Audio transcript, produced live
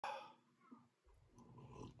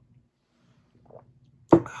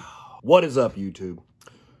What is up, YouTube?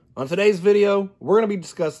 On today's video, we're going to be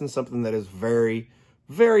discussing something that is very,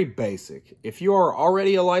 very basic. If you are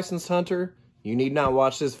already a licensed hunter, you need not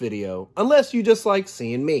watch this video unless you just like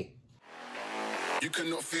seeing me. You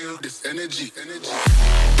cannot feel this energy.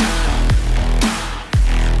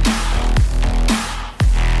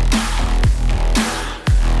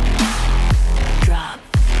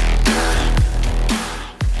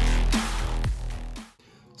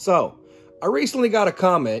 So, I recently got a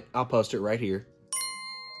comment, I'll post it right here.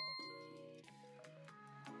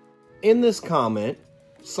 In this comment,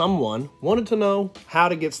 someone wanted to know how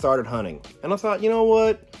to get started hunting. And I thought, you know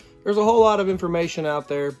what? There's a whole lot of information out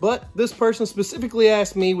there, but this person specifically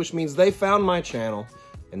asked me, which means they found my channel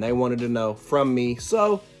and they wanted to know from me,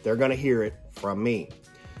 so they're gonna hear it from me.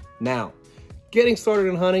 Now, getting started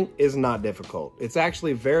in hunting is not difficult. It's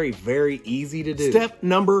actually very, very easy to do. Step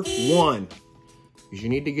number 1 is you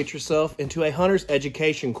need to get yourself into a hunter's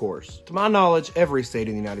education course. To my knowledge, every state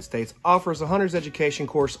in the United States offers a hunter's education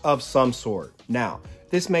course of some sort. Now,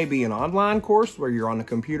 this may be an online course where you're on the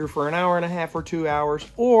computer for an hour and a half or 2 hours,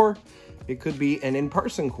 or it could be an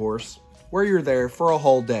in-person course where you're there for a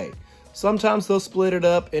whole day. Sometimes they'll split it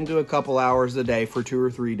up into a couple hours a day for 2 or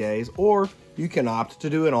 3 days, or you can opt to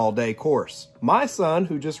do an all-day course. My son,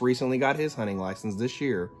 who just recently got his hunting license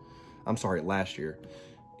last year,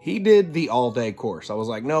 he did the all-day course. I was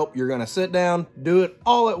like, nope, you're gonna sit down, do it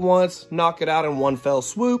all at once, knock it out in one fell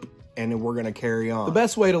swoop, and then we're gonna carry on. The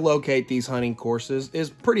best way to locate these hunting courses is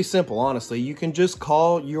pretty simple, honestly. You can just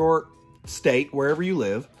call your state, wherever you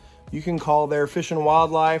live. You can call their Fish and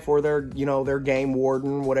Wildlife or their game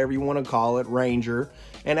warden, whatever you wanna call it, ranger,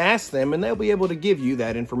 and ask them, and they'll be able to give you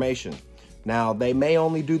that information. Now, they may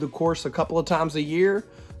only do the course a couple of times a year.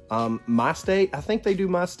 My state, I think they do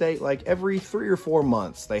my state like every 3 or 4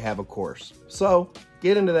 months they have a course. So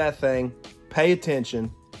get into that thing, pay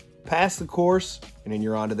attention, pass the course, and then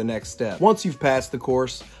you're on to the next step. Once you've passed the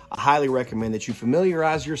course, I highly recommend that you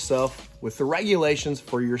familiarize yourself with the regulations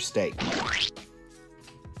for your state.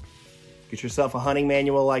 Get yourself a hunting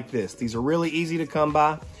manual like this. These are really easy to come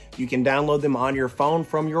by. You can download them on your phone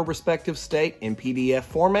from your respective state in PDF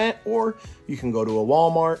format, or you can go to a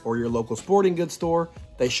Walmart or your local sporting goods store.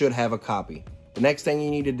 They should have a copy. The next thing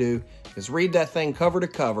you need to do is read that thing cover to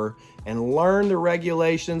cover and learn the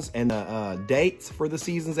regulations and the dates for the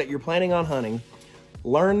seasons that you're planning on hunting.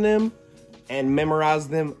 Learn them and memorize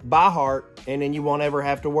them by heart, and then you won't ever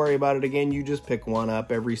have to worry about it again. You just pick one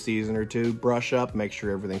up every season or two, brush up, make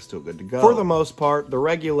sure everything's still good to go. For the most part, the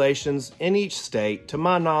regulations in each state, to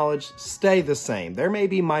my knowledge, stay the same. There may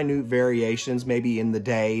be minute variations, maybe in the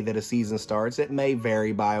day that a season starts. It may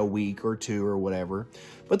vary by a week or 2 or whatever,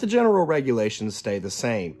 but the general regulations stay the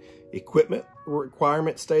same. Equipment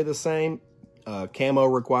requirements stay the same. Camo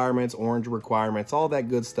requirements, orange requirements, all that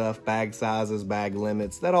good stuff, bag sizes, bag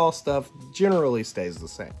limits, that all stuff generally stays the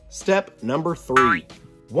same. Step number 3.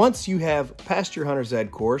 Once you have passed your hunter's ed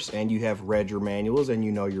course and you have read your manuals and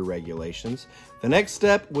you know your regulations, the next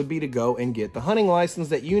step would be to go and get the hunting license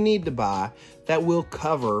that you need to buy that will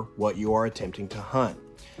cover what you are attempting to hunt.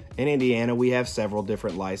 In Indiana, we have several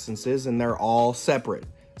different licenses and they're all separate.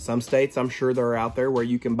 Some states, I'm sure they're out there where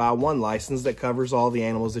you can buy one license that covers all the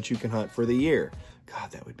animals that you can hunt for the year. God,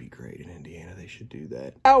 that would be great in Indiana. They should do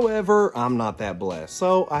that. However, I'm not that blessed.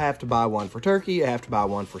 So I have to buy one for turkey. I have to buy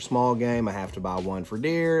one for small game. I have to buy one for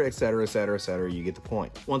deer, etc., etc., etc. You get the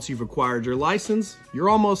point. Once you've acquired your license, you're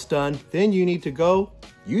almost done. Then you need to go,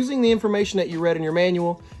 using the information that you read in your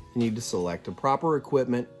manual, you need to select the proper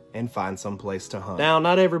equipment and find some place to hunt. Now,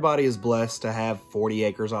 not everybody is blessed to have 40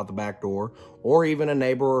 acres out the back door, or even a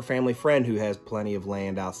neighbor or family friend who has plenty of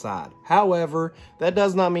land outside. However, that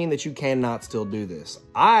does not mean that you cannot still do this.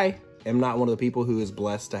 I am not one of the people who is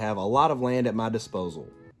blessed to have a lot of land at my disposal.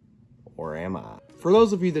 Or am I? For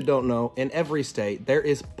those of you that don't know, in every state, there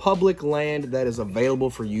is public land that is available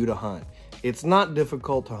for you to hunt. It's not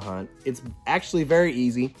difficult to hunt. It's actually very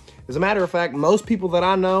easy. As a matter of fact, most people that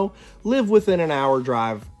I know live within an hour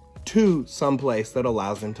drive to some place that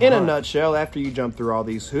allows them to hunt. In a nutshell, after you jump through all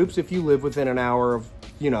these hoops, if you live within an hour of,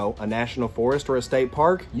 a national forest or a state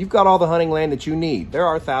park, you've got all the hunting land that you need. There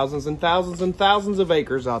are thousands and thousands and thousands of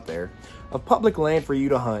acres out there of public land for you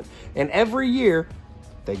to hunt. And every year,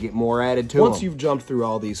 they get more added to them. Once you've jumped through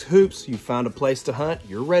all these hoops, you've found a place to hunt,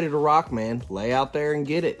 you're ready to rock, man. Lay out there and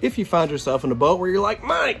get it. If you find yourself in a boat where you're like,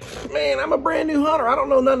 Mike, man, I'm a brand new hunter. I don't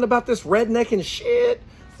know nothing about this redneck and shit.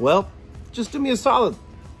 Well, just do me a solid.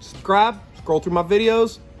 Subscribe, scroll through my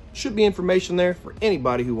videos. Should be information there for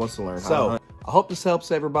anybody who wants to learn how to hunt. I hope this helps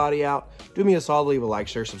everybody out. Do me a solid, leave a like,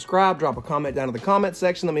 share, subscribe, drop a comment down in the comment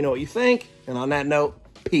section. Let me know what you think. And on that note,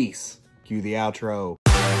 peace. Cue the outro.